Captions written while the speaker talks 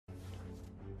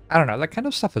I don't know, that kind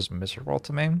of stuff is miserable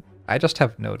to me. I just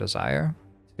have no desire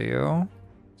to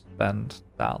spend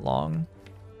that long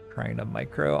trying to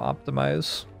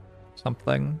micro-optimize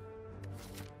something.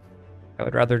 I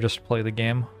would rather just play the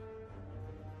game.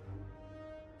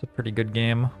 It's a pretty good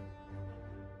game.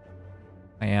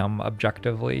 I am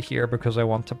objectively here because I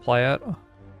want to play it.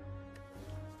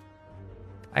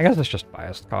 I guess it's just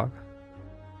biased cog.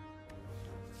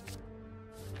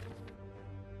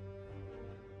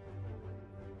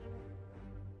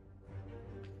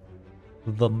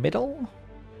 The middle?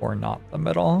 Or not the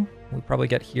middle? We probably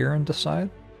get here and decide.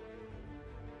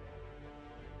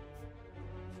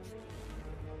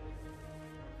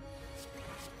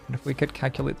 And if we could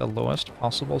calculate the lowest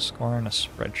possible score in a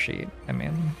spreadsheet, I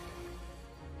mean,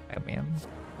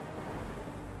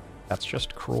 that's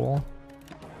just cruel.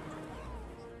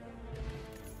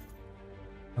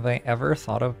 Have I ever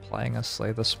thought of playing a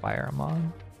Slay the Spire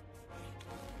mod?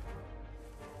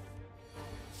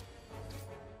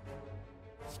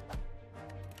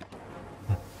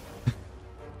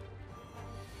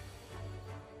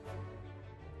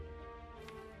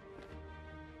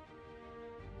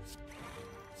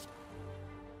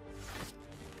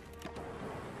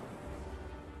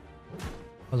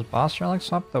 Was Boss Relic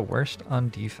Swap the worst on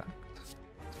Defect?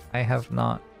 I have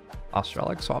not Boss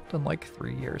Relic swapped in like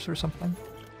 3 years or something.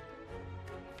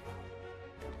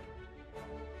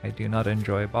 I do not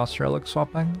enjoy Boss Relic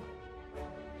swapping.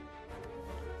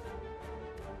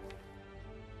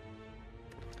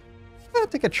 I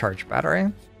take a charge battery.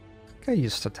 I think I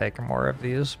used to take more of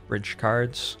these bridge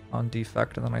cards on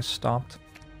Defect and then I stopped.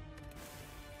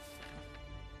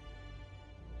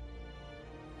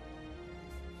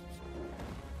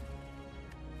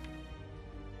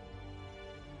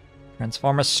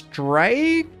 Transform a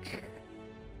strike?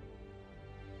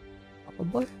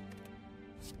 Probably.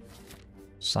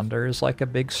 Sunder is like a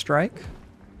big strike.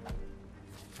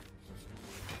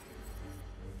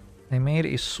 I made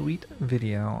a sweet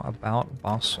video about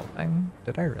boss swapping.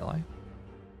 Did I really?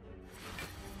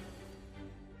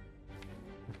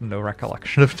 No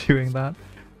recollection of doing that.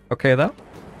 Okay though.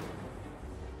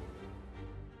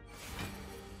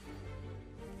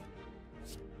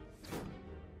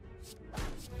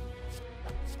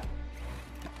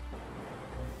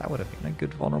 That would have been a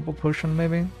good vulnerable potion,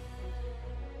 maybe.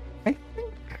 I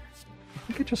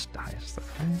think it just dies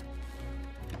though, right?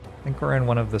 I think we're in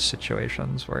one of the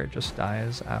situations where it just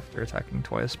dies after attacking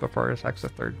twice before it attacks a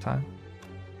third time.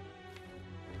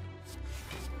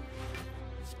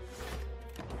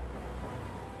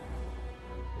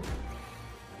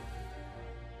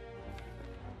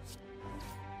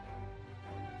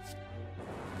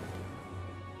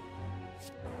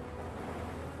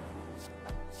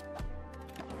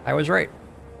 I was right.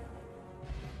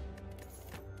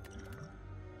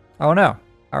 Oh no,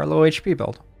 our low HP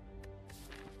build.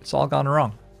 It's all gone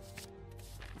wrong.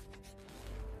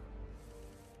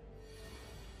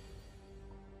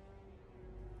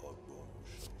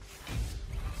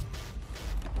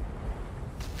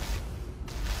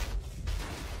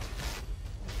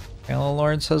 Halo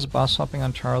Lord says boss swapping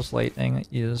on Charles Lightning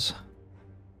is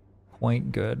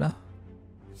quite good.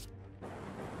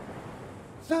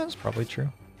 That's probably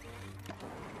true.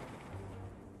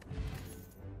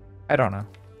 I don't know.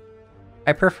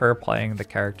 I prefer playing the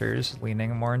characters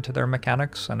leaning more into their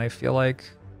mechanics, and I feel like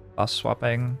boss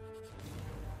swapping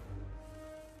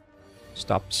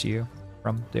stops you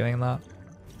from doing that.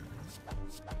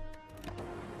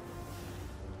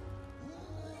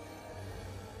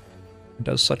 And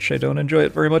as such, I don't enjoy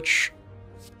it very much.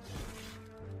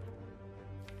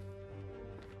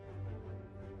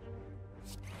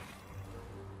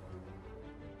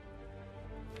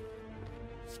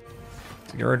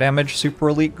 Zero damage, super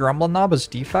elite Gremlin Knob is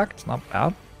Defect, not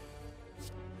bad.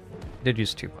 I did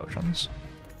use 2 potions.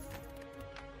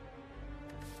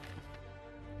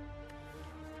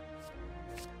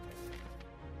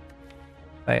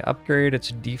 I upgrade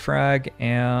its Defrag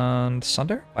and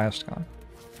Sunder? Biased Con.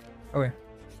 Okay.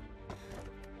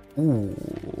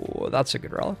 Ooh, that's a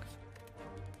good relic.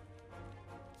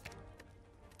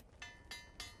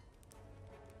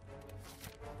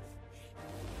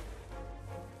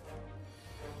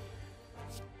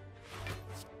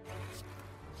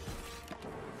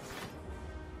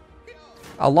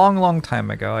 A long time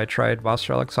ago, I tried boss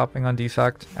relic swapping on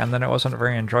Defect, and then it wasn't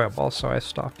very enjoyable, so I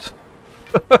stopped.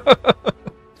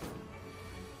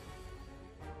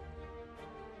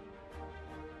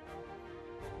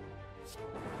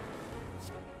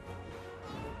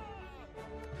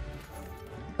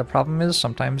 The problem is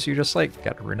sometimes you just like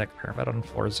get Runic Pyramid on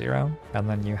floor 0, and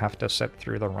then you have to sit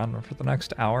through the run for the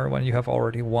next hour when you have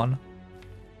already won.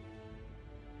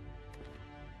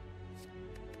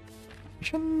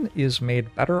 Ascension is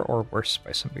made better or worse by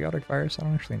symbiotic virus? I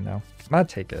don't actually know. I'm gonna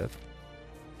take it.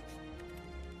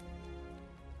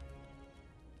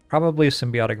 Probably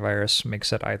symbiotic virus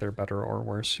makes it either better or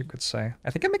worse, you could say. I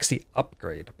think it makes the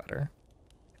upgrade better.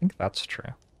 I think that's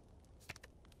true.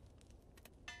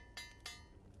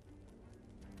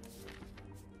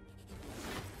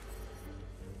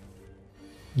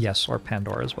 Yes, or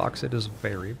Pandora's box. It is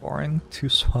very boring to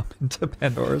swap into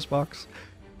Pandora's box.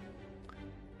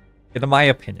 In my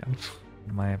opinion.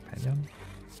 In my opinion.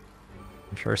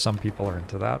 I'm sure some people are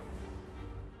into that.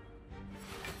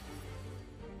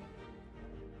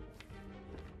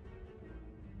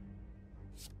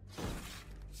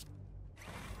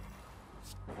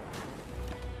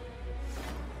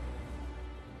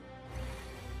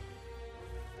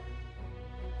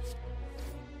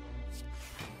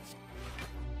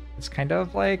 It's kind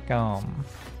of like at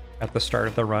the start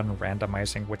of the run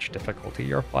randomizing which difficulty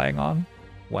you're playing on,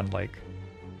 when like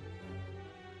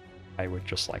I would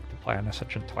just like to play on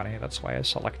Ascension 20, that's why I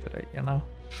selected it, you know?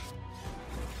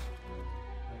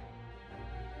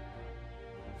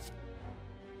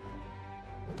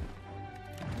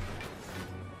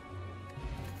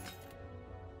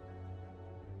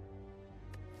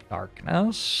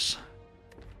 Darkness?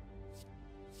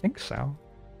 I think so.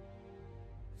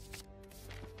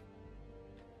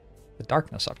 The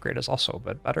darkness upgrade is also a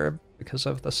bit better because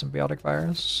of the symbiotic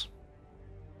virus.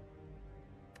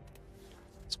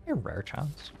 It's a rare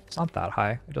chance. It's not that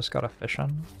high. I just got a fish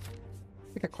in.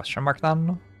 Take a question mark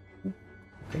then. Ooh,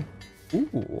 okay.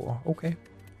 Ooh, okay.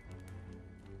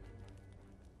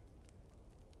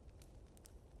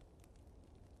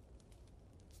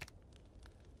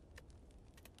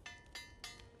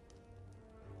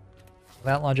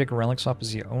 That logic, relic swap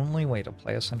is the only way to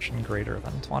play Ascension greater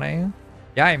than 20.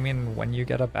 Yeah, I mean, when you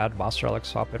get a bad boss relic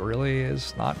swap, it really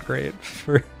is not great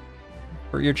for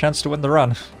your chance to win the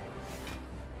run.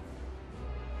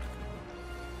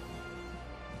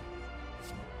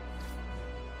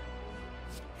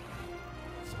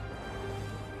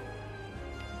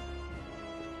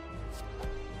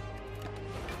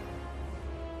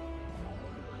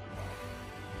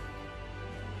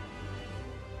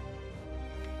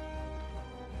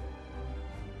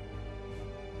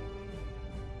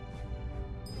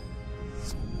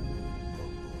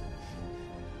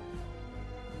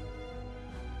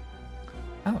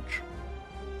 Ouch.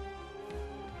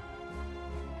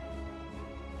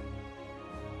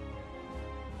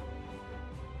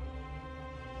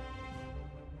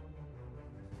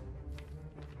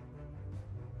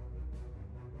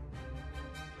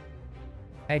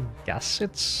 I guess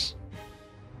it's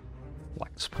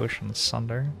Flex Potion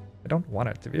Sunder. I don't want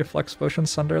it to be a Flex Potion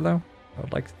Sunder though. I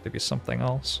would like it to be something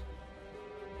else.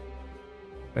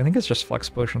 I think it's just Flex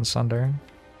Potion Sunder.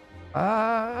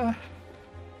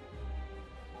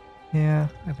 Yeah,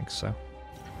 I think so.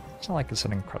 It's not like it's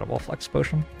an incredible Flex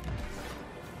Potion.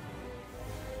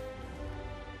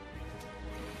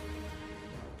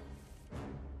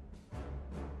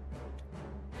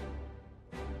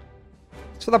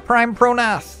 To the Prime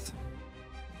Pronath!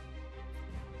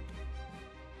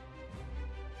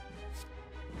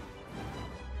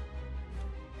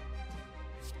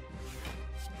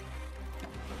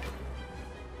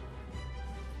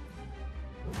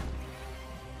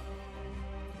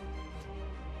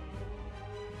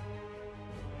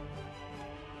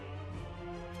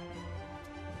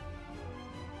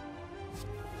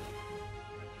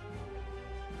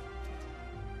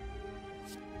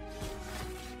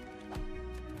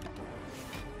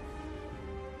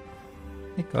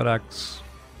 Hey, Codex.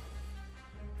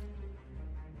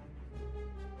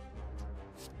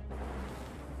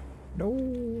 No.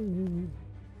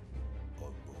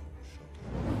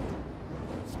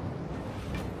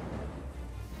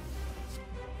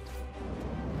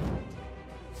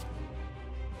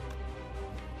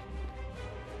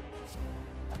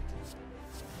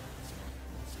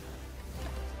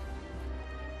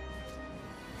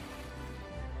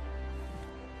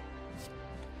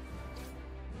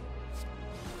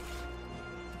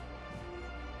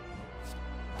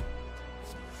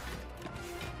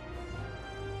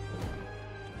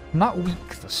 I'm not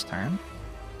weak this turn.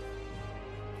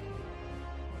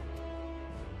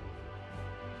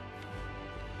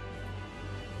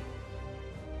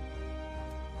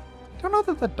 I don't know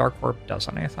that the Dark Orb does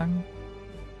anything.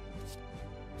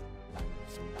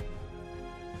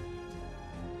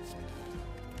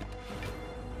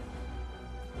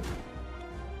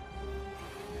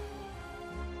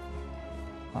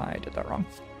 I did that wrong.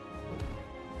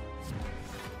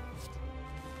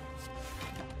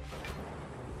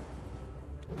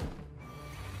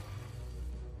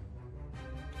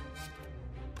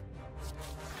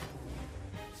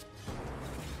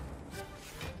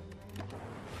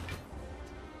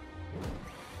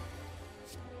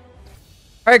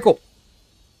 Alright, cool.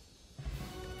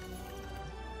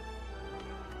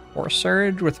 Force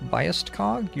Surge with Biased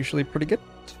Cog, usually pretty good.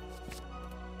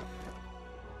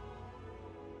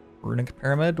 Runic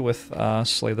Pyramid with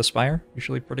Slay the Spire,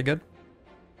 usually pretty good.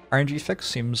 RNG Fix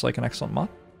seems like an excellent mod.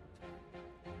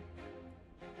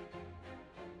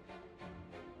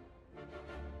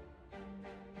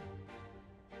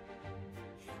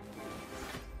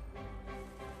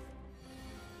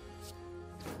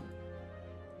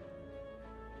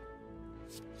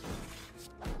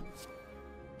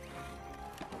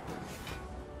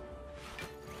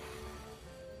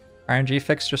 RNG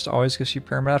Fix just always gives you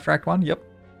Pyramid after Act 1? Yep.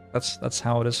 That's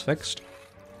how it is fixed.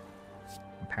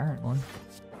 Apparently.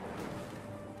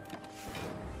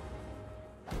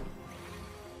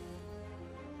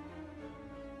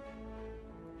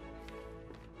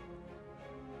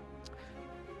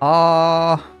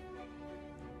 Ah,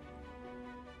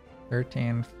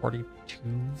 1342.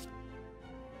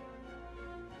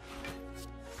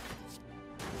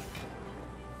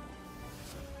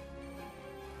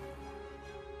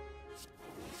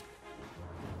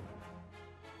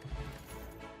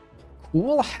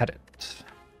 Cool-headed.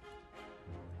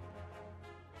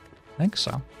 I think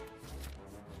so.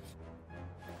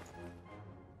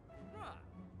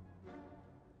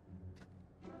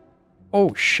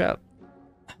 Oh shit.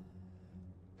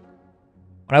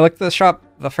 When I looked at the shop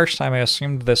the first time, I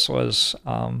assumed this was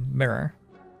Mirror,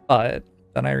 but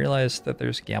then I realized that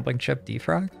there's Gambling Chip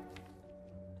Defrag,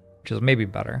 which is maybe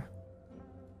better.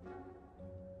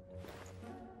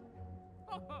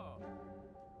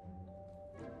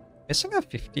 Missing a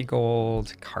 50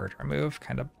 gold card remove,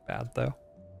 kind of bad though.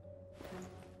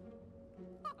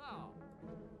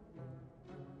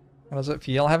 How does it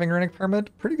feel having Runic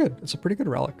Pyramid? Pretty good. It's a pretty good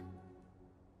relic.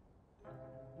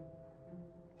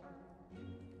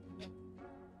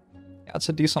 Yeah, it's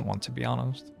a decent one, to be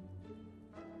honest.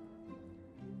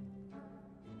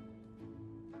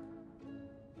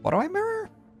 What do I mirror?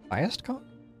 Biased Cog?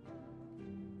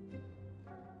 Is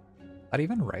that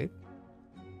even right?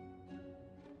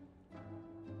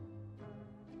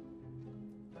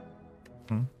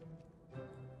 Hmm.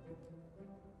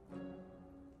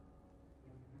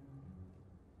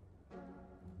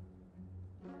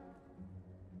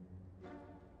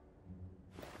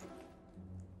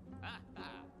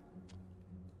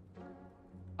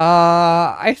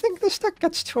 I think this deck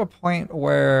gets to a point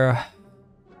where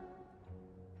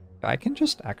I can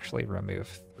just actually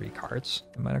remove 3 cards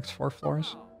in my next 4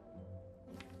 floors.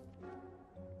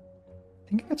 I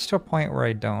think it gets to a point where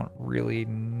I don't really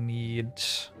need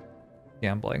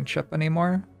Gambling Chip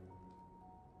anymore.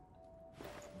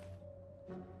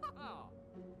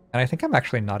 And I think I'm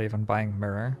actually not even buying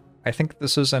Mirror. I think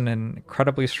this is an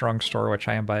incredibly strong store which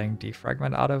I am buying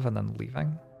Defragment out of and then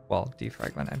leaving. Well,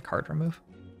 Defragment and card remove.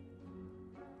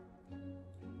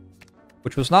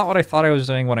 Which was not what I thought I was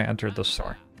doing when I entered the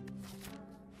store.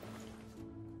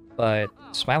 But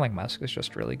Smiling Mask is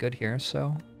just really good here,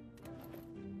 so...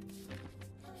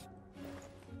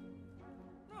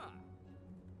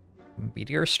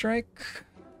 Meteor Strike?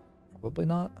 Probably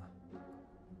not.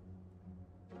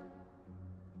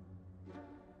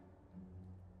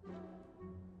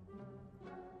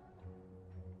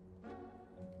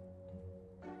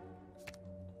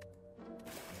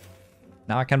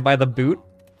 Now I can buy the boot.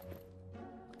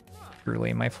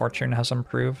 Truly, my fortune has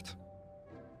improved.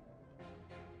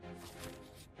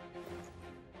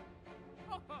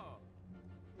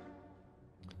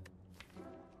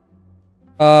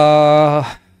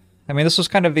 I mean, this was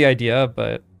kind of the idea,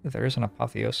 but there is an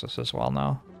Apotheosis as well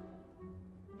now.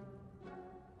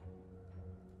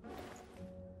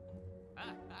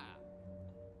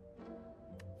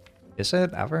 Is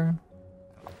it ever?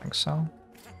 I don't think so.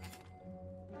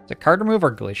 Is it card remove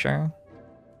or Glacier?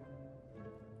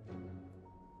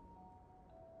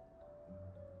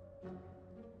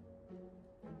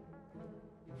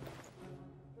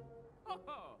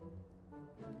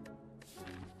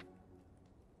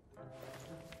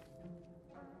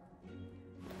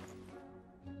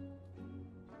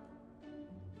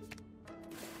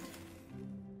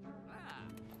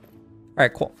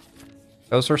 Alright, cool.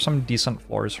 Those are some decent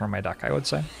floors for my deck, I would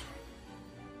say. I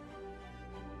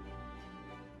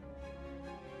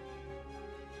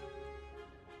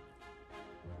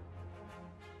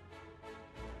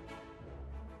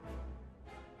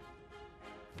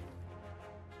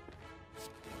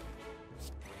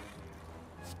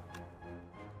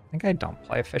think I don't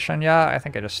play Fission yet. I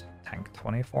think I just tank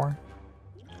 24.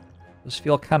 Does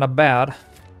feel kind of bad.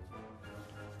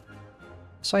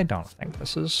 So I don't think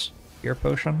this is Fear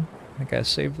Potion. I think I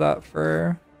saved that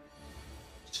for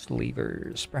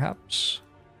Sleevers, perhaps.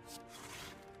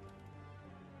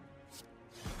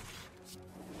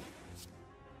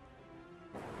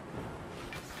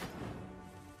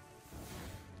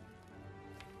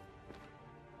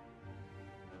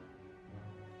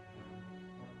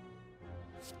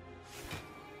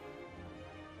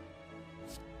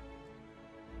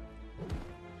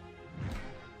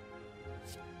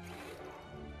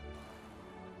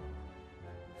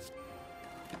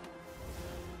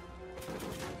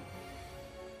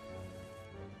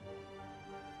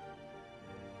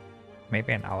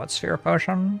 Maybe an outlet sphere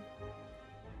potion?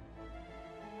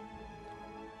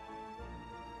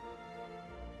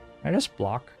 Can I just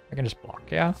block? I can just block,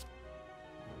 yeah.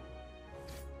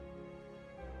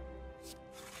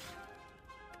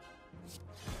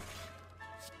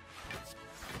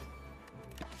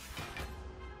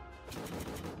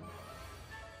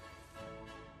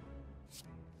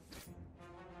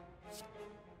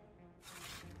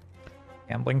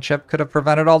 Gambling chip could have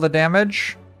prevented all the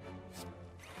damage.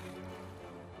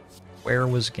 Where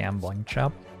was gambling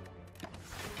chip?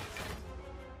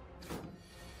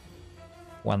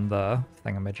 When the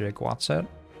thingamajig wants it.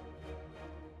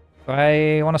 Do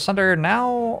I want to sunder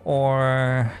now,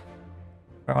 or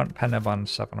do I want Penib on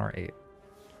 7 or 8?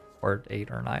 Or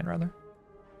 8 or 9, rather.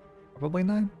 Probably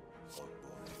 9?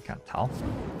 Can't tell.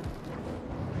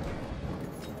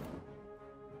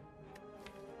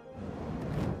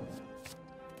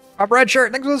 Red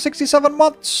shirt, thanks for the 67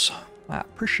 months. I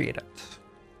appreciate it.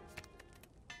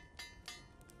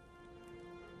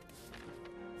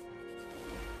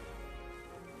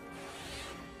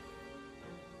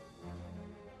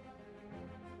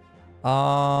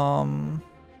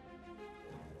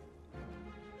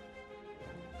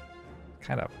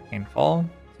 Kind of painful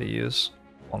to use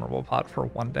vulnerable pot for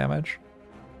 1 damage,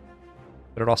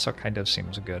 but it also kind of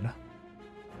seems good.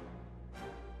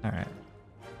 All right.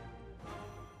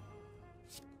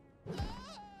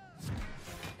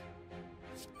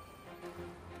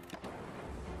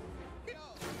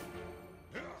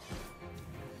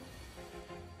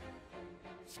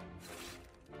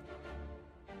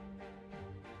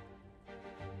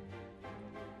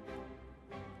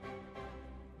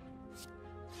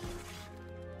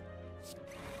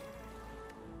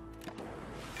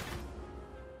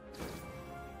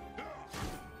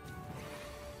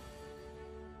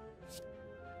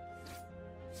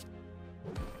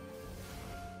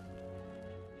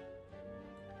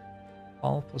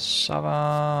 All plus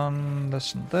 7,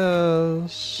 this and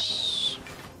this.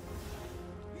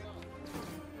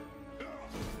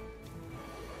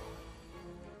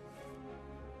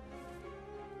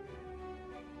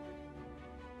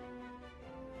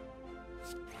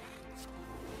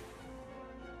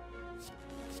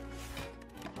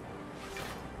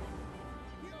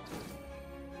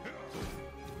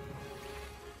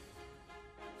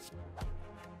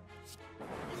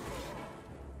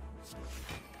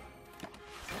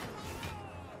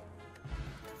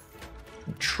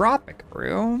 Tropic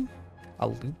Brew, a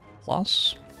loot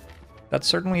plus. That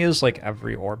certainly is like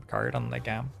every orb card on the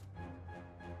game.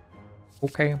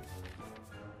 Okay.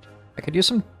 I could use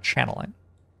some channeling.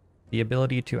 The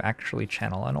ability to actually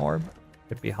channel an orb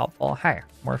could be helpful. Hey,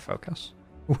 more focus.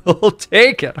 We'll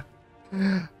take it.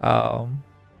 'Cause I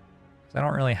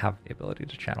don't really have the ability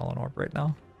to channel an orb right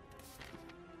now.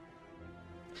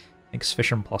 Makes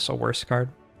Fission Plus a worse card.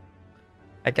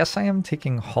 I guess I am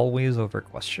taking Hallways over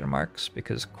question marks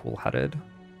because Cool-Headed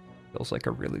feels like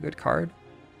a really good card.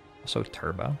 Also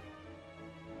Turbo.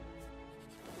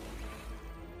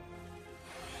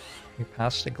 We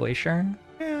passed a Glacier.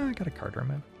 Yeah, I got a card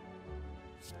remove.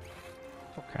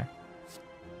 Okay.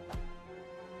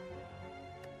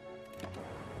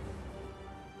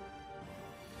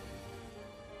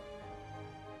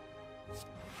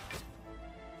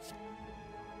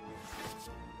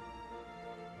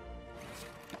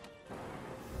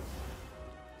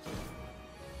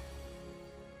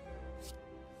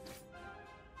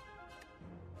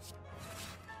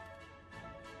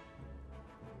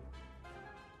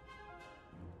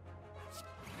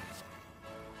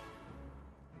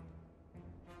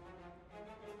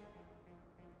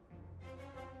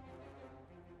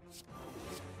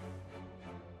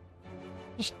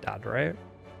 Just dead, right?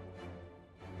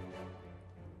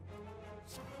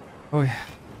 Oh yeah.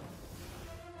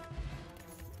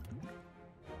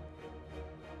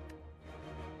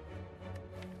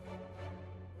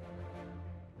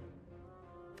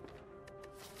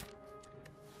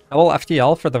 Double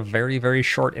FTL for the very, very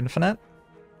short infinite.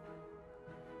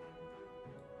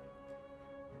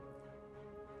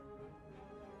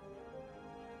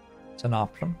 It's an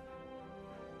option.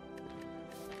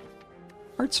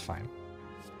 Art's fine.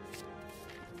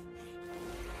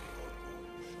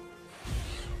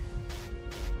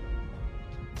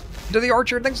 To the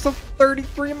Archer, thanks to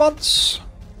 33 months.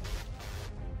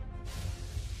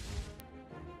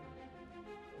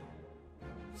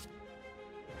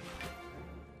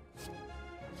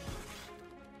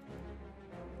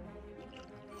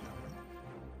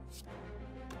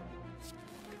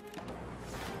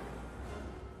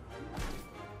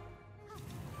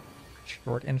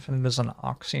 Short infinite is an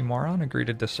oxymoron. Agree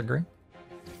to disagree.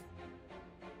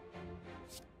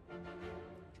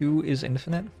 2 is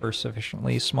infinite for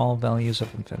sufficiently small values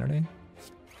of infinity.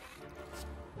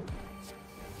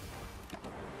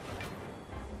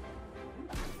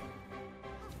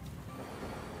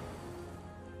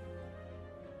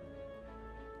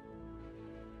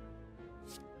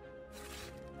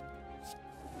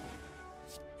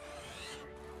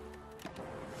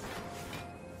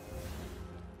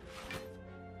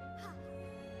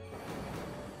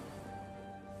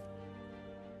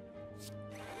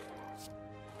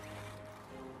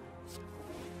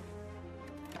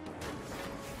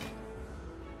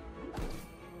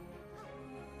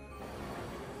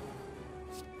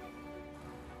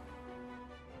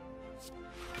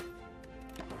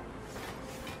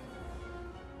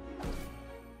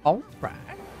 All right.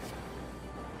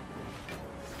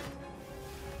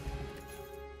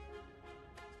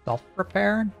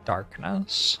 Self-repair,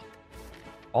 darkness,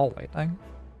 ball lightning.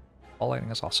 Ball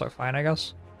lightning is also fine, I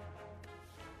guess.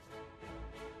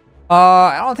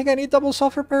 I don't think I need double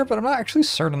self-repair, but I'm not actually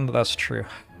certain that that's true.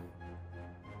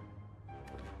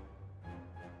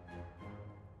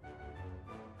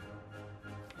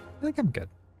 I think I'm good.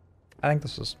 I think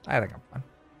I'm fine.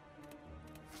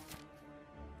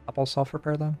 Double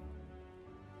self-repair then?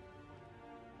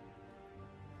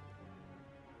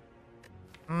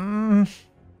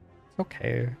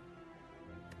 Okay.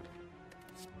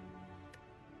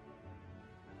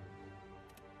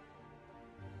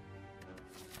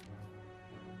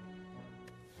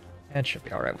 It should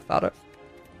be alright without it.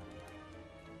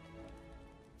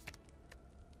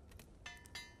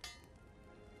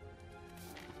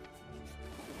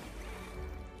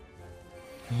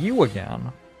 You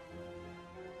again.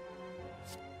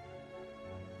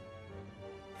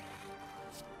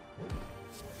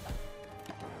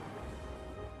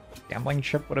 Gambling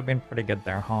chip would have been pretty good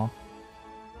there, huh?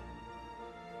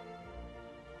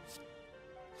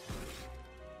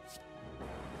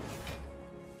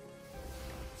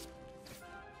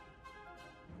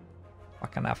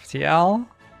 Fucking FTL.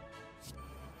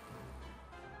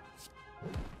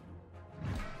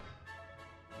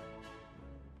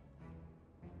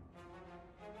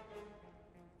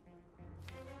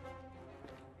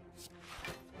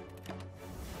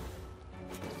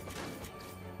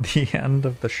 The end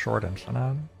of the short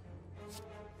infinite.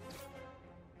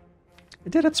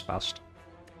 It did its best.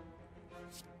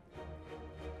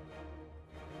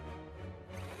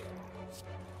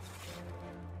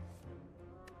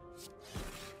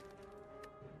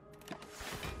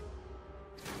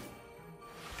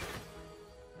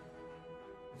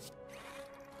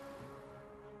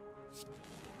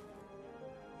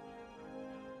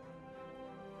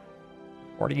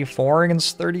 $44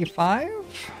 against 35?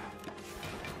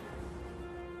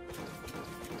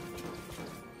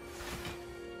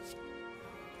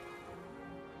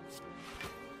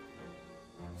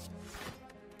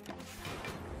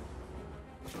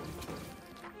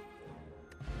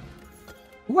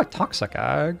 Ooh, a toxic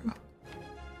egg.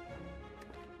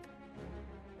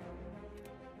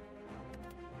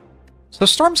 So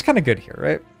Storm's kind of good here,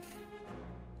 right?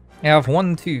 You have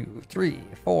 1, 2, 3,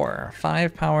 4,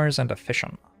 5 powers and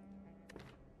efficient.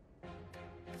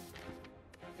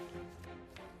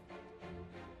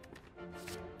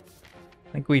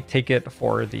 I think we take it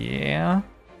for the...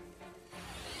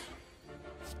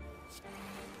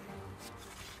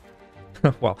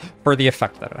 well, for the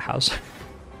effect that it has.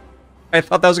 I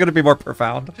thought that was going to be more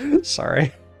profound.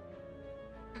 Sorry.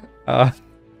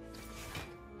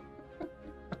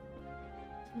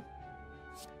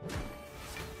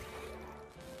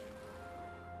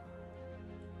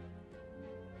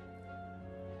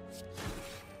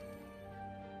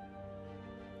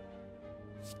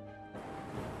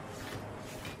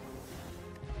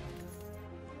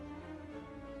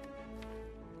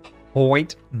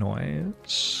 White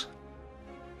noise.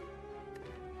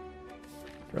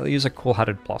 Really use a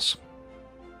cool-headed plus.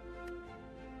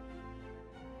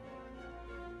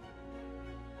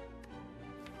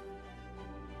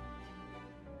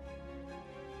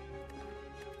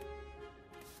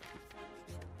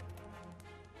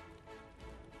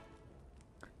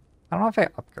 I don't know if I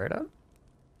upgrade it. I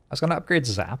was gonna upgrade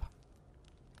Zap.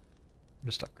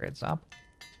 Just upgrade Zap.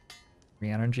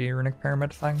 Re-energy runic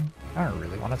pyramid thing. I don't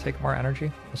really want to take more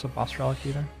energy as a boss relic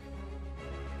either.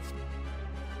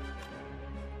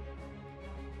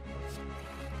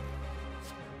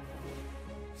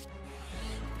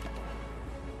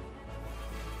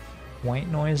 White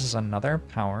noise is another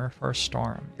power for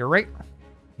Storm. You're right.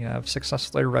 You have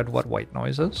successfully read what white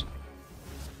noise is.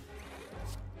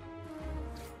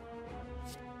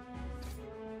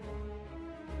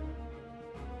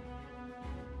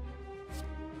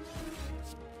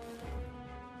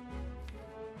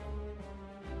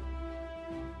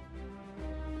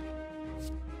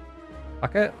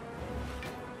 Fuck it.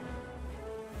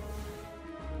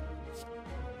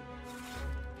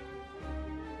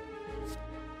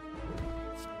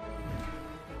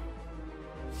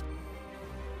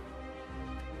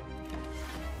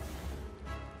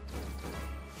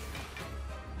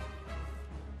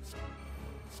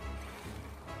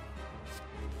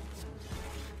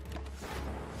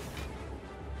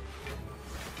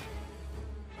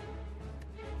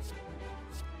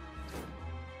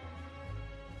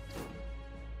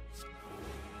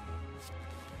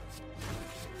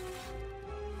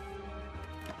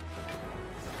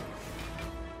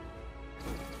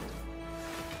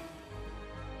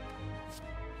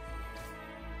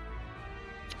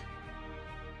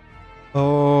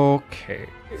 Okay.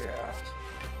 Yeah.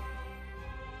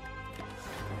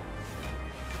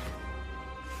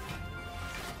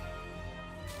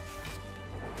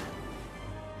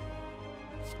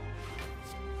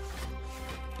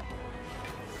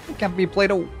 It can't be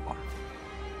Play-Doh.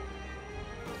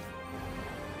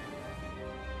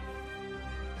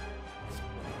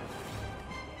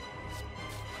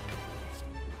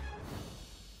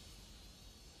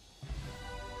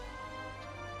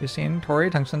 You've seen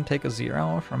Tori Tungsten take a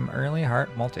 0 from early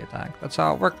heart multi-attack. That's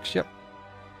how it works, yep.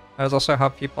 That was also how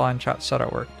people in chat said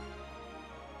it worked.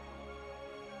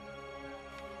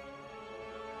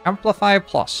 Amplify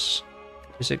Plus.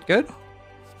 Is it good?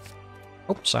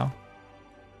 Hope so.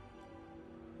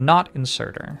 Not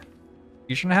Inserter.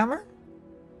 Fusion Hammer?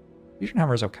 Fusion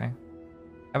Hammer's okay. I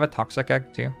have a Toxic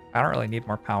Egg too. I don't really need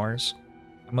more powers.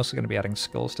 I'm mostly going to be adding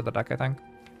skills to the deck, I think.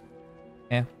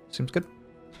 Yeah, seems good.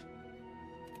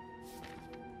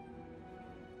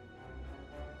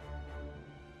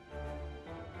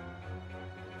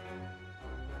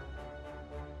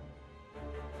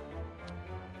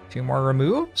 Two more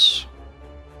removes.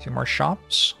 Two more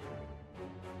shops.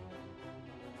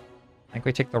 I think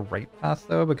we take the right path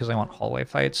though, because I want hallway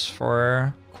fights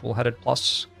for Cool-Headed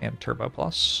Plus and Turbo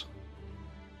Plus.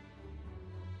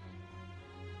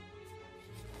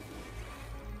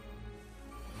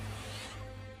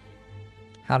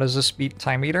 How does this beat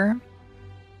Time Eater?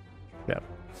 Yeah.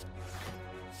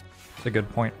 It's a good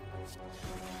point.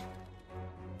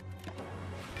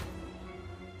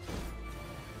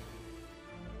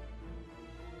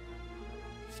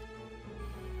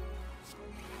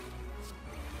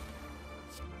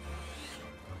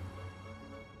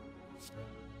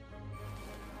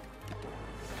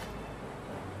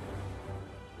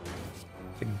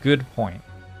 Good point.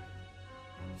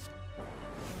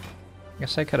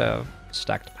 Guess I could have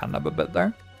stacked Pen up a bit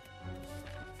there.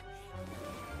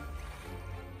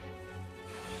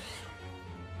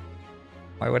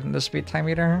 Why wouldn't this be Time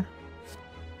Eater?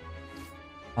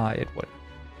 It would.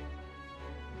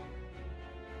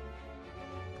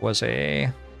 Was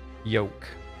a yoke.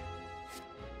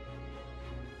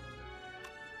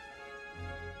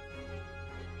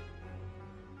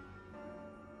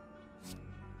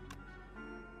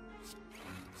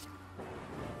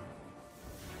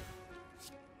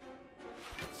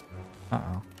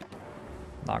 Uh-oh.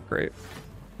 Not great.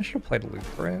 I should have played loot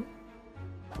for it.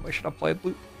 Probably should have played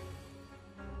loot.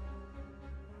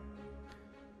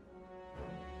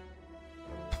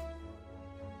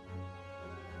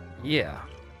 Yeah.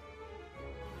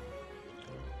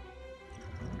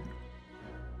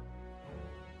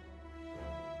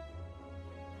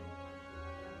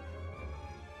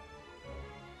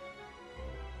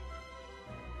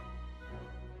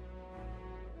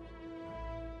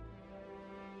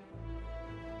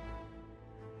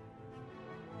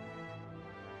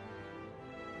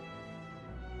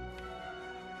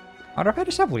 I wonder if I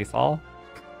just have lethal.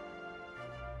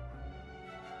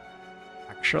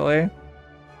 Actually,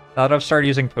 now that I've started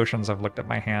using potions, I've looked at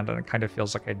my hand and it kind of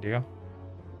feels like I do.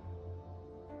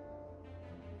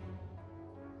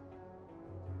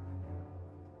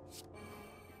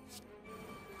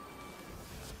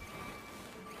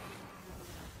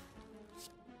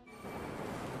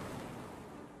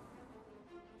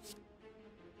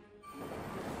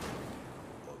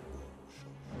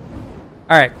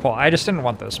 Alright, cool. I just didn't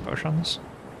want those potions.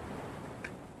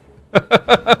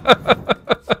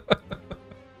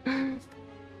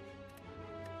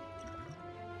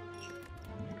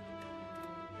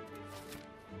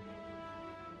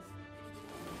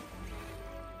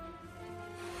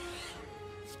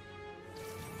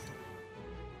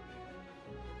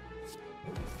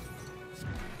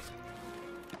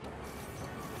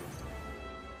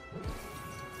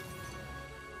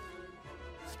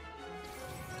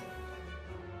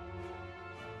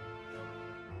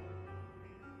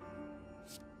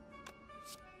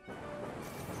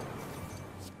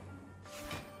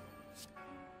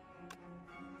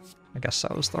 I guess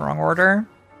that was the wrong order.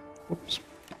 Whoops.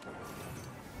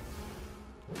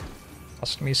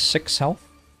 Cost me 6 health.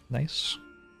 Nice.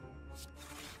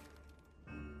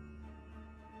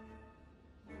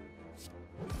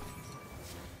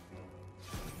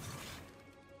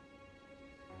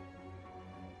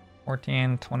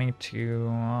 $14,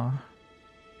 $22.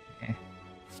 Okay.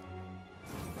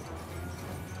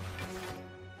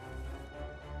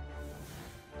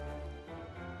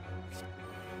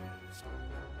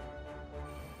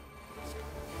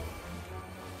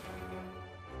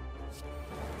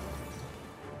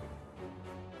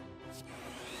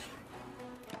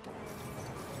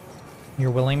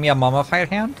 You're willing me a mummified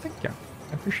hand? Thank you.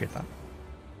 I appreciate that.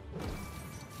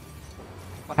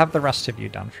 What have the rest of you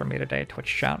done for me today,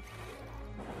 Twitch chat?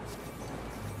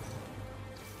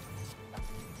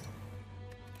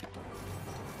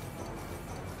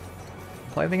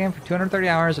 Played the game for 230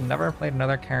 hours and never played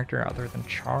another character other than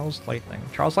Charles Lightning.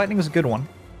 Charles Lightning is a good one.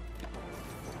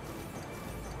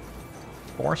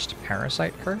 Forced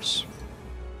Parasite Curse?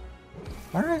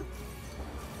 Alright.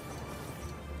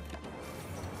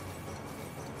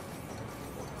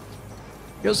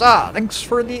 Yoza, thanks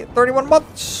for the 31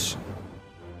 months!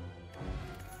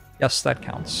 Yes, that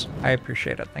counts. I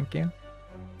appreciate it, thank you.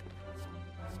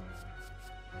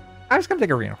 I was gonna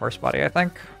take a reinforced body, I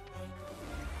think.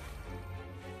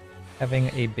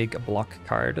 Having a big block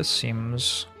card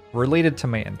seems related to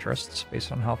my interests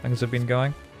based on how things have been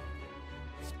going.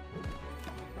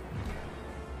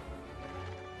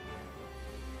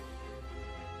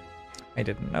 I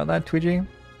didn't know that, Tweety.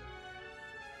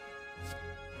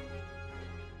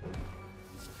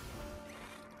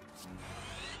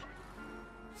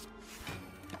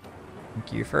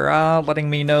 Thank you for letting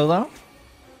me know, though.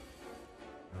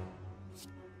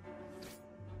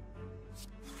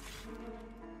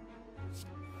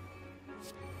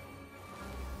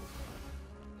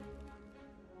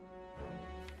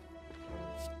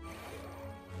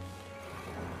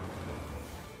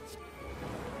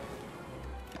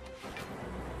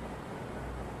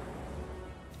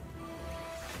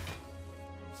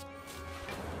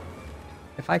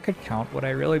 If I could count, would I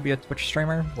really be a Twitch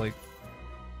streamer? Like,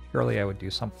 surely I would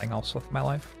do something else with my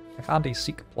life. I found a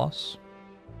Seek Plus.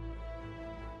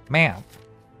 Man.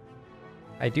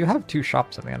 I do have 2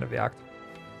 shops at the end of the act.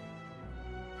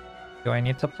 Do I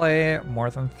need to play more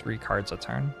than 3 cards a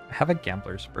turn? I have a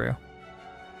Gambler's Brew.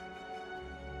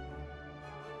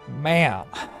 Man.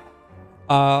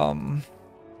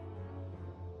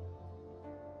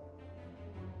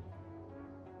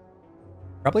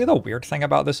 Probably the weird thing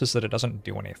about this is that it doesn't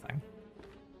do anything.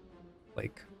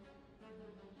 Like,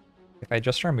 if I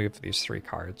just remove these 3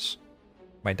 cards,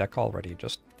 my deck already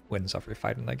just wins every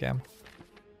fight in the game.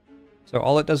 So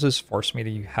all it does is force me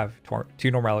to have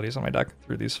 2 normalities on my deck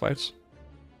through these fights.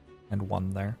 And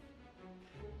 1 there.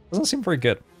 Doesn't seem very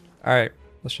good. Alright,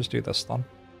 let's just do this then.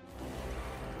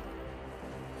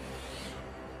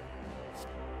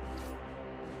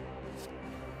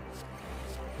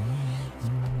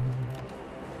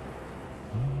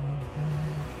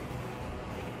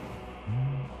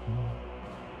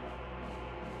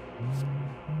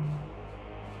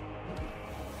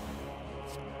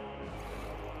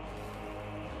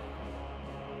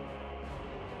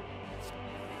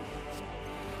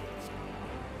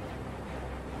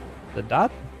 Did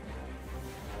that?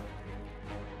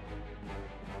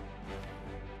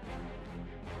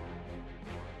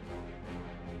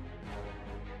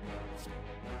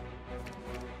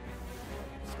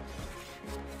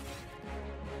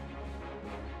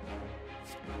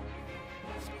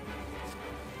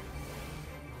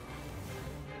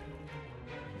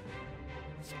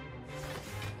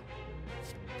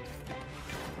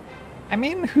 I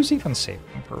mean, who's even saving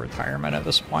for retirement at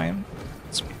this point?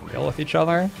 Let's be real with each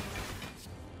other.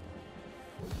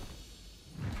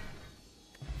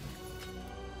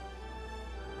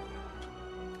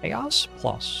 Chaos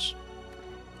Plus.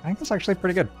 I think that's actually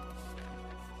pretty good.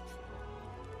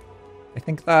 I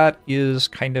think that is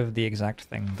kind of the exact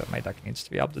thing that my deck needs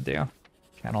to be able to do.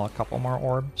 Channel a couple more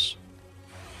orbs.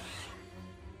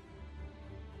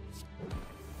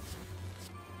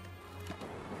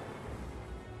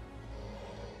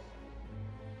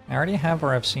 I already have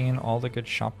or I've seen all the good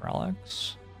shop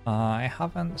relics. I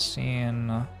haven't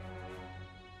seen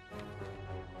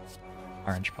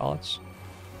orange pellets.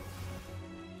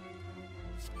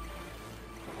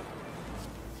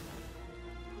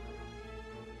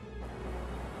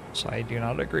 So I do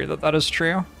not agree that that is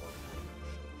true.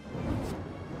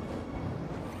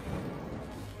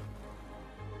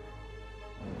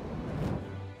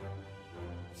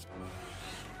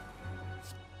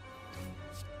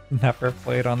 Never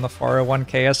played on the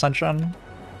 401k Ascension.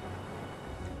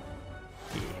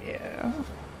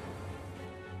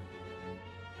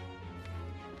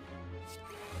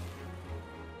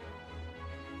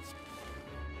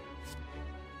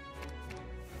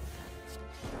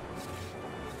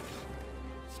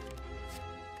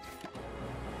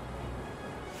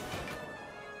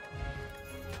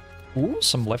 Ooh,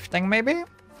 some lifting maybe?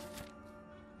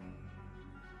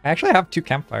 I actually have 2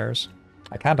 campfires.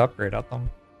 I can't upgrade at them.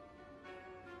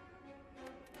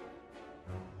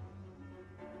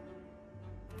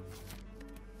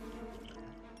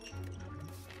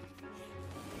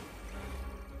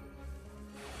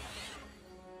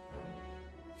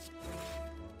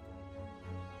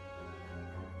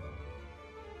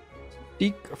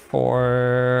 Seek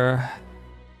for...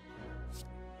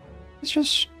 It's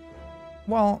just...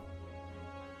 Well...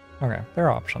 Okay, there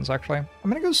are options actually.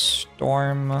 I'm gonna go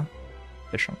Storm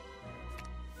Vision.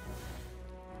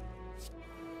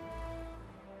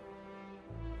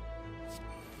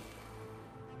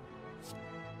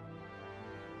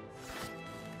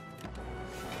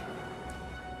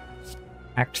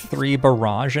 Act 3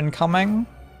 Barrage incoming?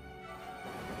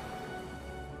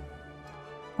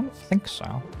 I don't think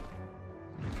so.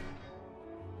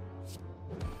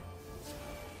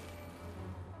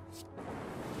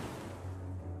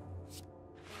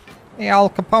 Hey, Al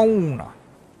Capone!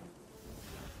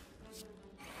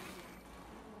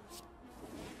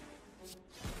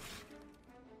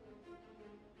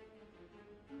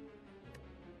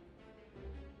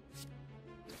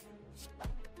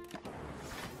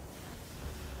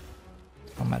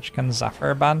 How much can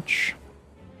Zephyr bench?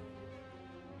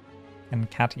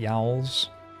 And Cat Yowls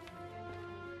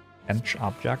bench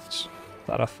objects? Is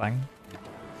that a thing?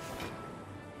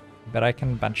 I bet I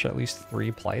can bench at least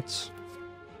 3 plates.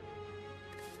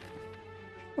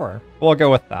 Sure, we'll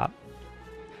go with that.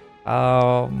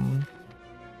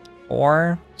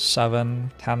 4,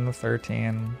 7, 10,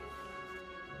 13.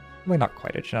 Probably not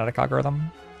quite a genetic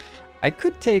algorithm. I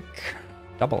could take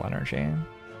double energy.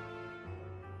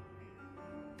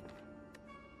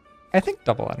 I think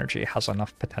double energy has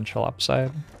enough potential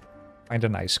upside. Find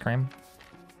an ice cream.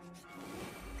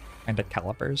 Find a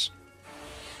calipers.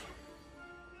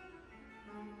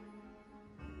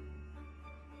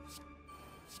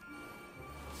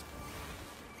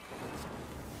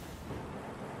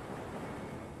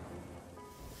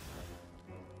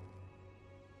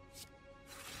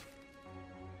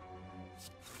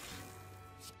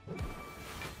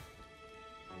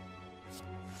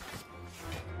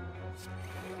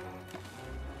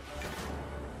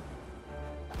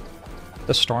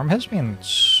 The storm has been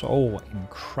so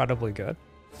incredibly good.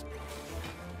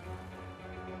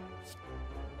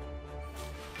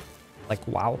 Like,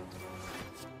 wow.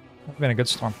 It's been a good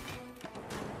storm.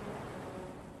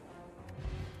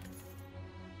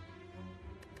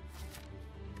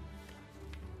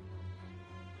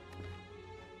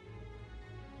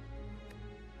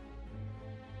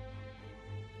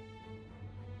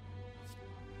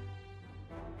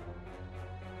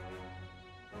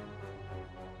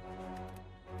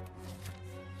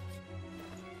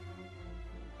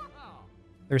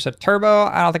 There's a turbo.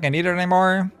 I don't think I need it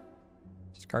anymore.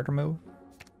 Discard remove.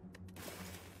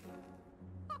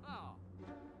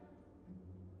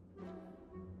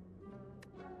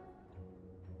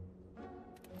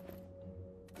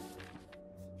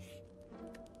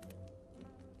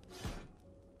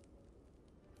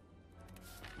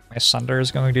 My Sunder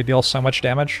is going to deal so much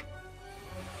damage.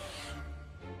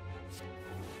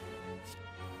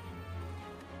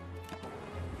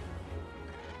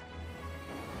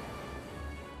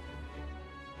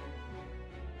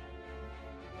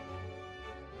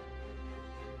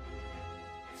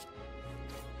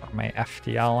 My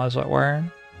FTL, as it were.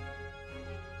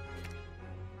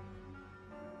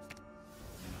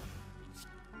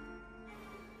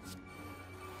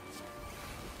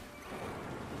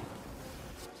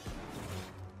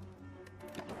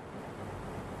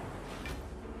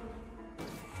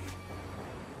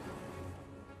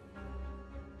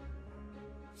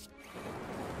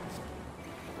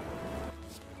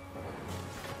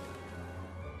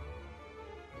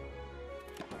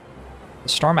 The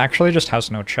storm actually just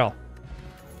has no chill.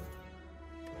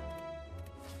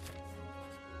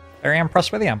 Very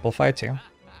impressed by the Amplify too.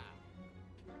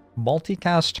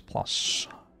 Multicast plus.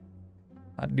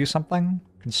 Do something?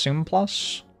 Consume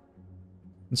plus?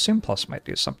 Consume plus might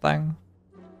do something.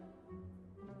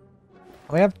 I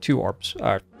only have 2 orbs.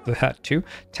 2?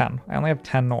 10. I only have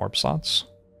 10 orb slots.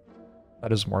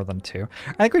 That is more than 2.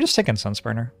 I think we just take Incense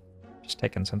Burner. Just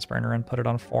take Incense Burner and put it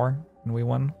on 4, and we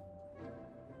win.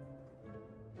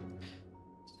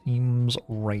 Seems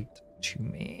right to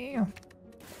me.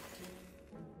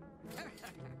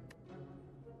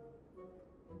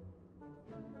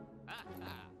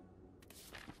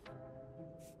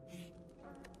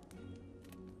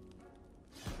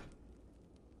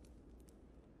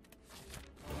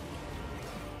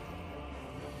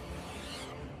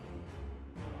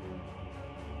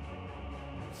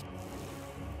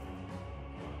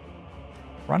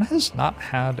 Run has not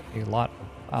had a lot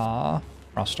of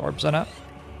frost orbs in it.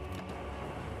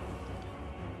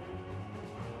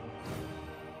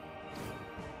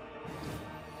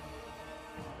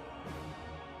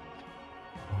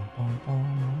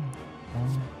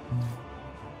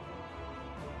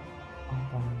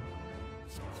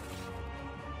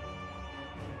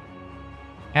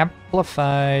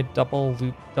 Amplify, double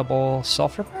loop, double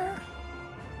self-repair?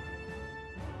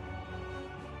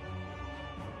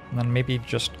 And then maybe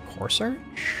just core search?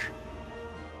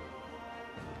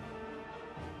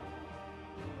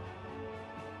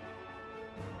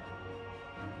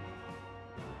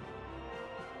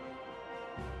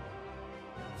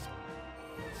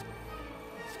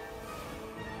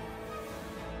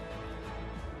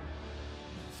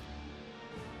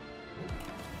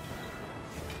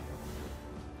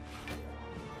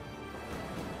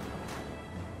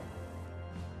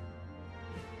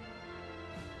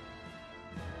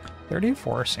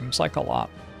 $34 seems like a lot.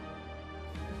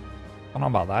 I don't know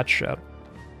about that shit.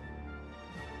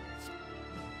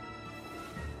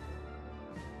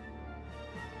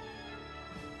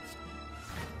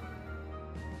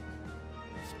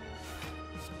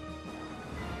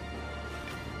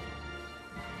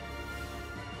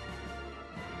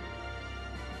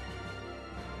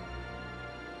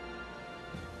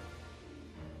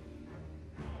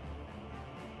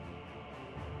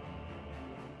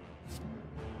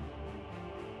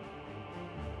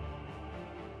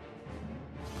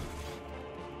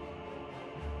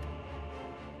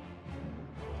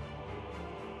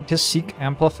 Just seek,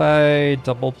 amplify,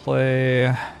 double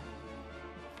play,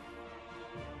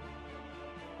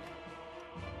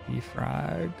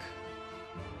 defrag.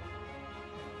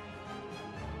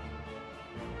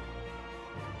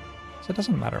 So it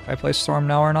doesn't matter if I play Storm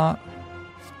now or not.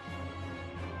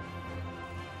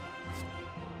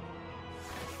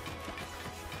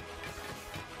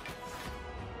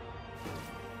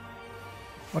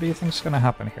 What do you think's gonna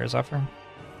happen here, Zephyr?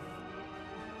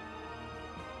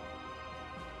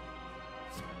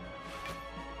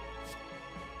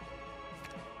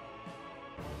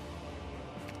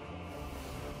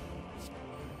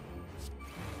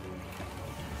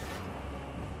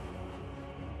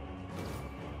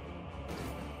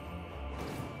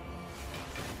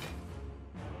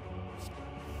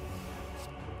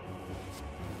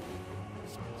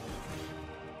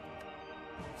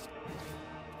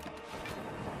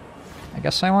 I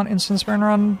guess I want Instance Burn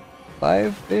Run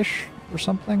 5-ish or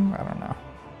something? I don't know.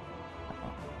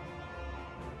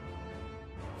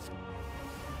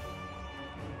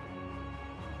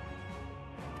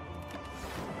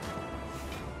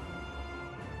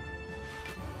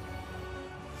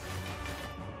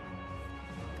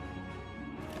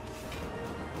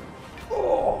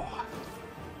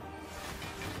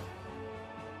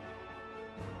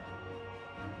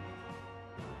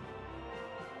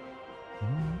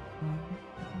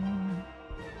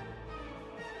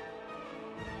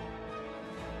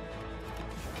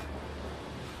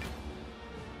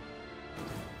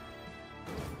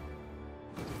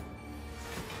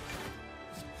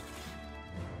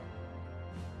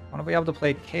 Want to be able to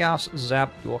play Chaos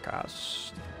Zap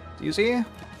Dualcast. It's easy.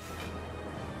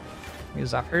 These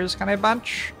Zephyrs kind of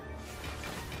bunch.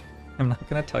 I'm not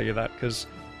gonna tell you that because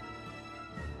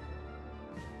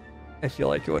I feel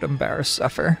like it would embarrass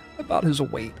Zephyr about his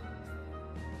weight.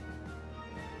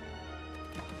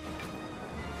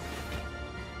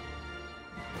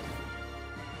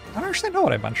 I don't actually know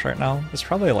what I bench right now. It's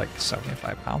probably like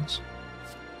 75 pounds.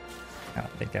 I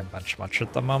don't think I bench much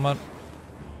at the moment.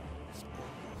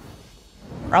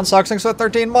 Round sucks, thanks for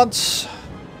 13 months.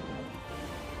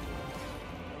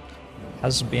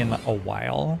 Has been a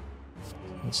while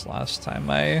since last time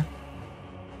I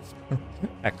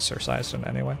exercised in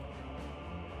any way.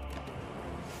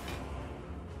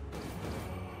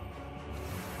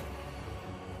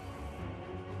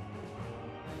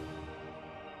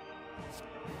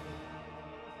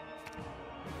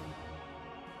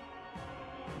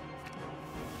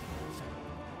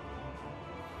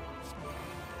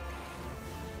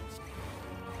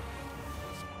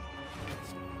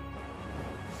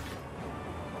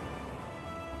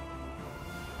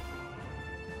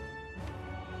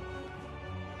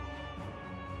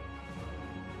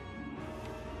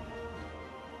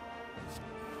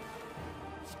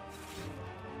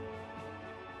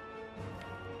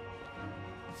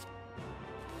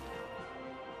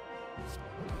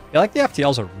 I feel like the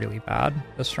FTLs are really bad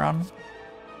this round.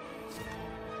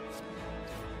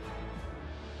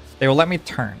 They will let me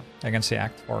turn against the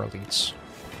Act 4 elites.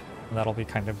 And that'll be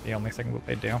kind of the only thing that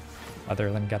they do,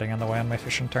 other than getting in the way on my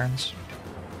efficient turns.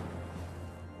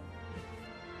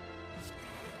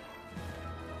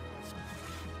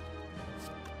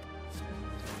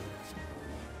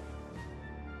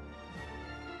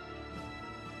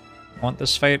 I want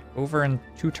this fight over in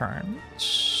 2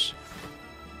 turns.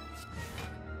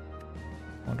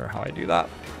 Wonder how I do that.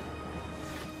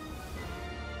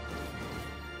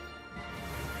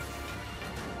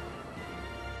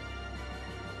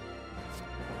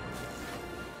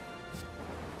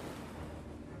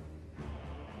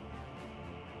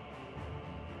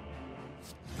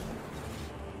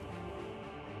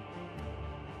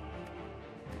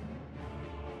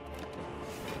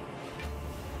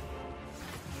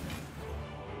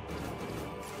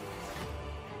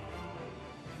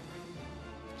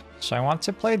 So I want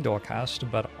to play dual cast,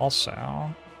 but also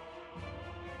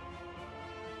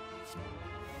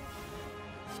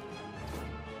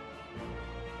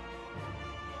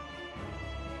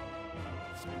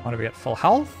want to be at full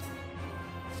health.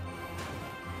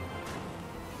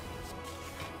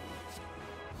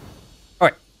 Oh,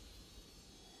 wait.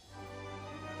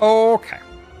 Okay.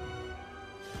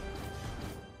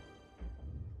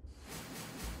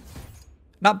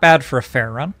 Not bad for a fair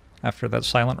run after that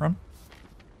silent run.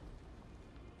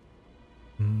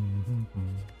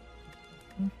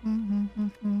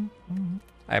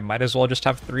 I might as well just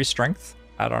have 3 strength.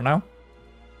 I don't know.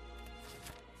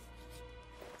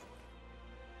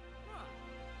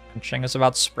 Punching is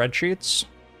about spreadsheets.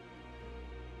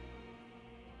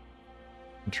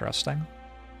 Interesting.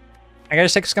 I gotta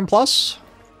take Skin Plus.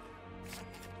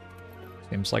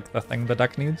 Seems like the thing the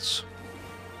deck needs.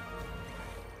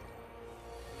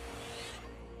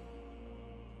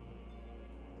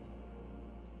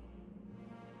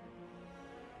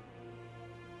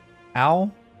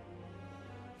 Ow.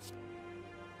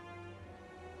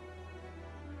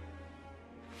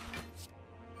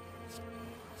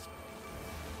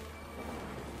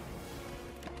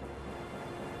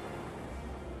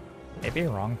 Maybe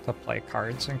wrong to play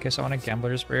cards in case I want a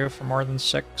Gambler's Brew for more than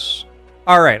 6.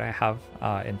 Alright, I have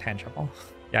Intangible.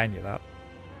 Yeah, I knew that.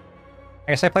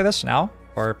 I guess I play this now,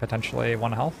 for potentially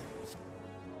 1 health.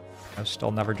 I've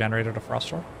still never generated a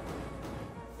Frost Orb.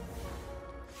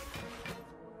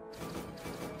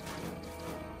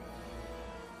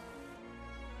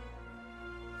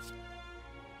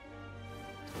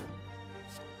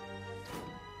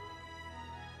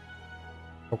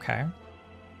 Okay.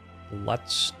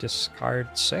 Let's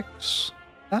discard 6.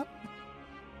 That?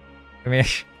 I mean,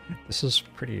 this is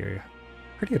pretty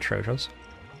atrocious.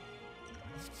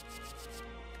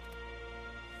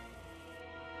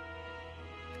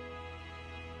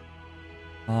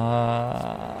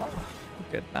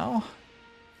 Good now.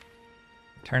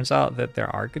 Turns out that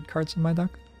there are good cards in my deck.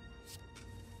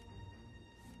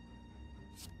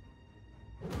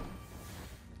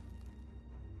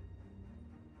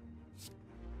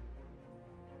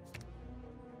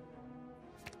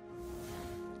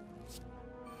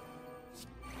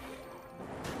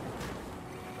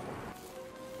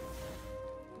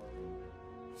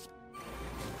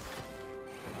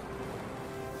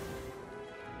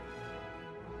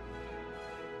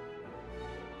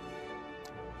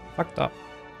 Fucked up.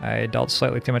 I dealt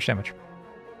slightly too much damage.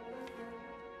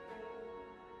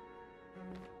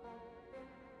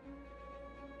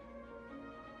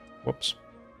 Whoops.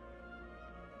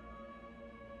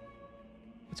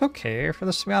 It's okay for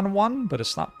this to be on 1, but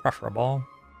it's not preferable.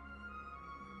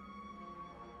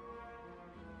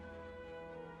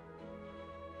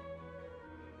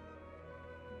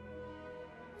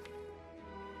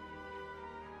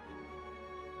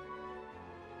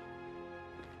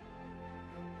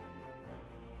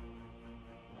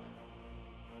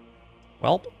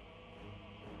 Well,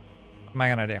 what am I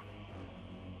gonna do?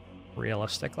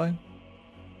 Realistically,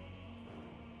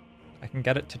 I can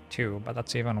get it to 2, but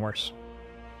that's even worse.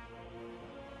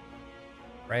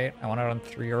 Right? I want it on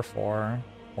 3 or 4,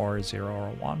 or 0 or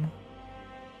 1.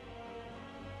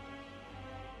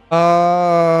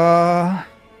 I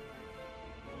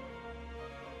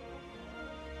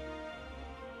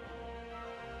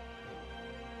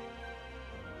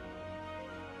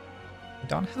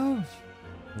don't have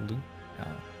loot. Yeah.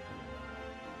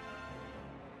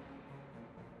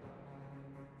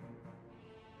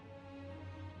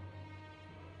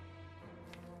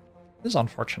 This is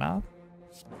unfortunate.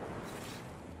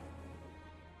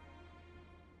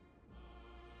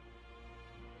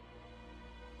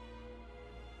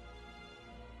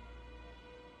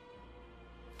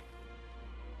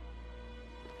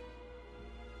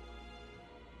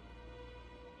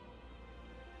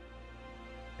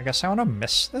 I guess I want to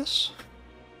miss this.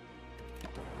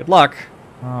 Good luck.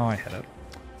 Oh, I hit it.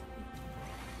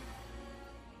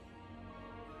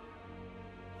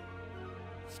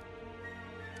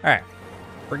 Alright.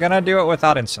 We're gonna do it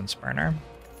without Instance Burner.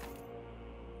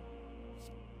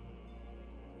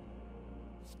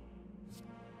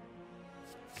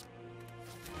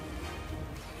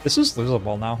 This is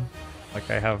losable now. Like,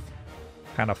 I have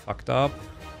kind of fucked up.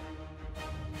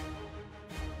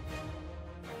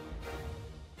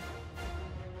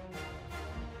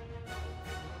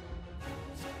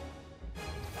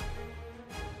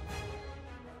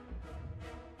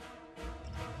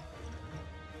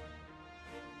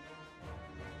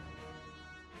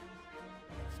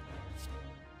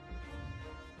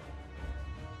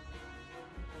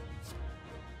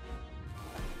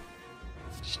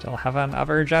 Still haven't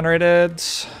ever generated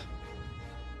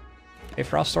a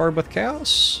Frost Orb with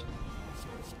Chaos.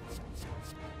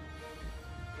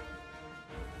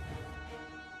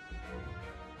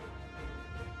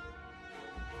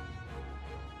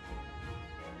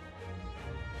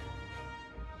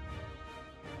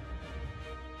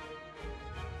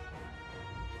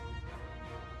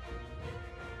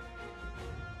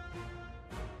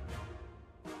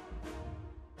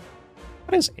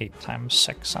 What is 8 times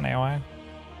 6 anyway?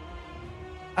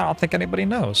 I don't think anybody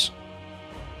knows.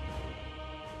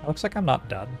 It looks like I'm not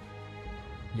dead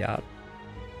yet.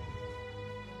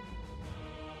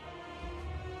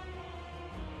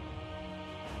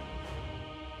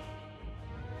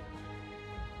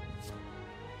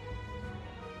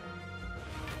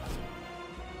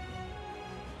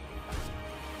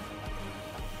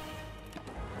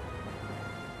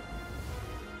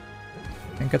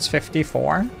 I think it's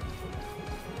 54.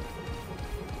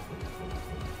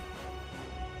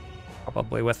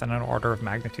 Probably within an order of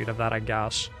magnitude of that, I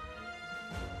guess.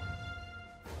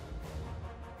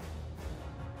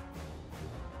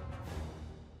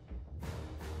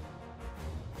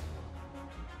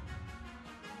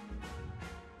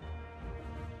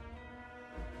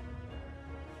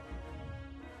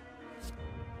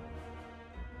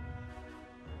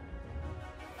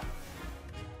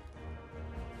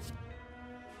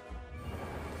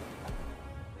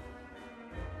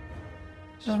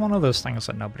 This is one of those things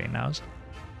that nobody knows.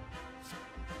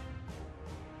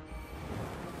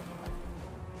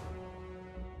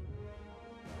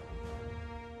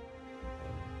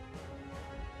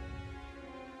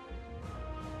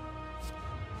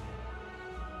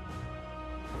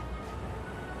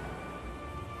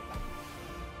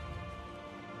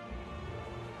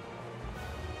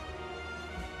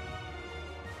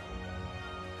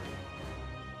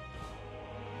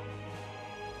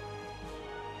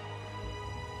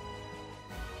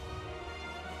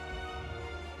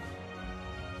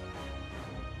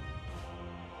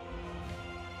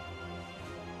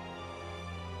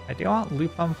 I do want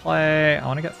loop on play. I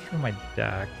want to get through my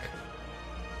deck.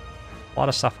 A lot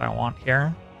of stuff I want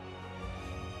here.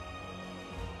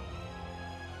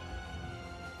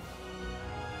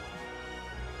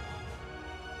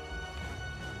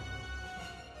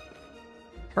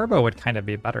 Turbo would kind of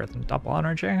be better than double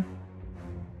energy.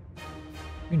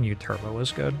 We knew Turbo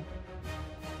was good.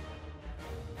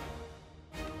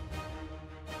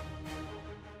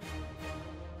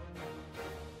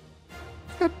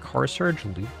 Got Core Surge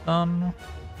loop done.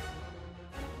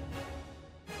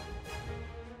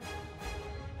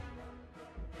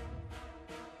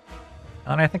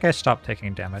 And I think I stopped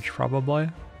taking damage, probably.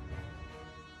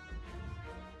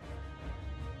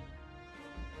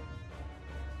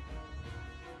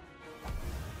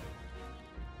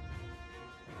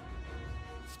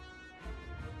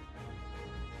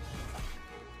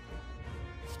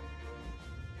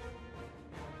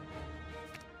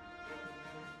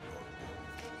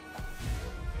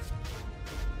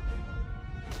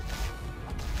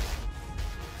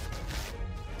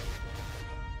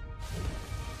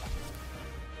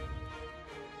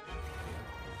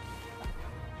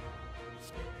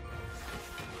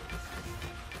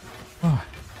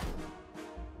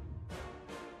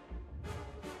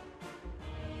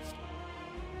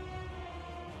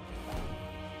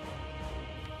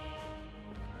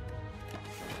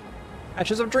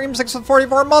 Ashes of Dreams, 6 and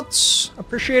 44 months.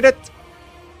 Appreciate it.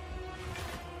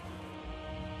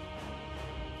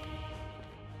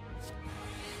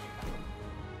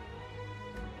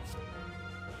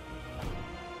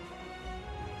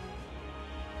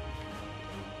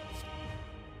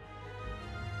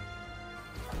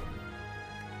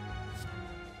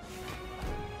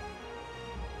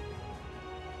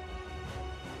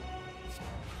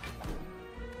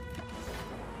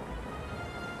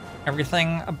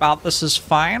 Everything about this is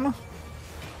fine.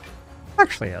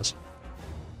 Actually is.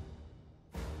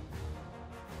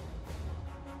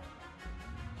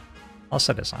 Unless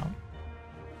it isn't.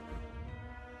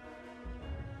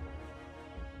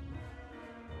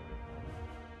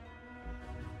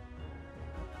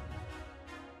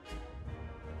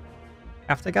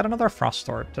 Have to get another Frost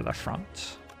Orb to the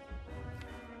front.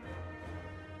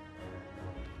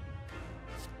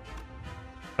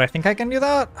 But I think I can do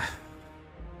that.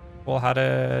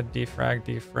 Full-headed,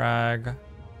 defrag,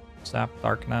 zap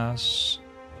darkness.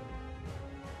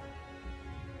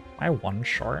 Am I one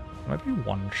short? I might be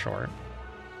one short.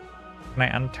 Can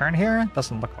I end turn here?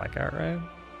 Doesn't look like it, right?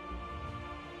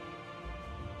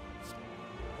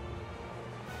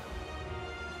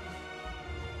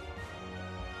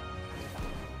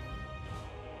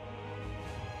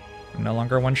 I'm no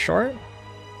longer one short.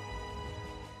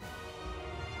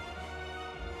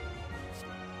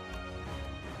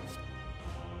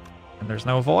 And there's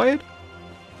no void.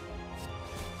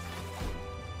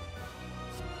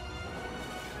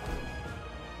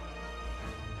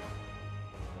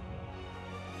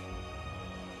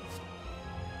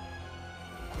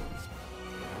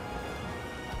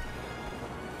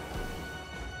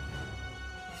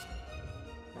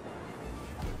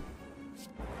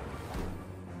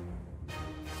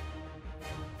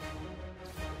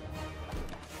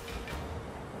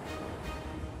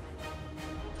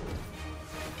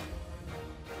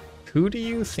 Who do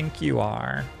you think you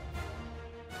are?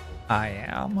 I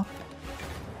am.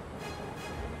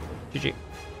 GG.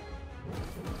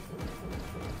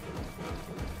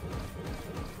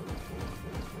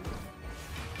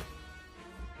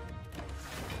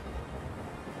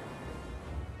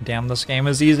 Damn, this game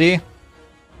is easy.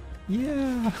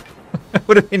 Yeah. It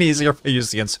would have been easier if I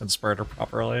used the instant spurter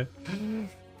properly.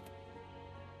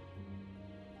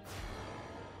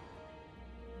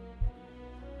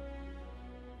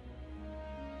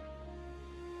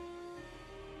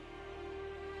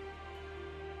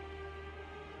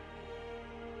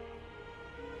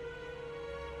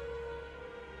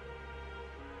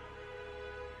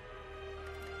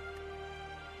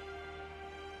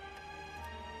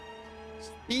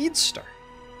 Speedster.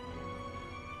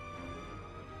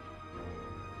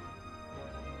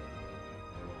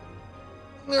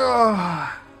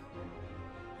 Alright.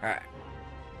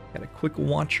 Got a quick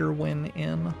watcher win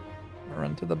in.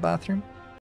 Run to the bathroom.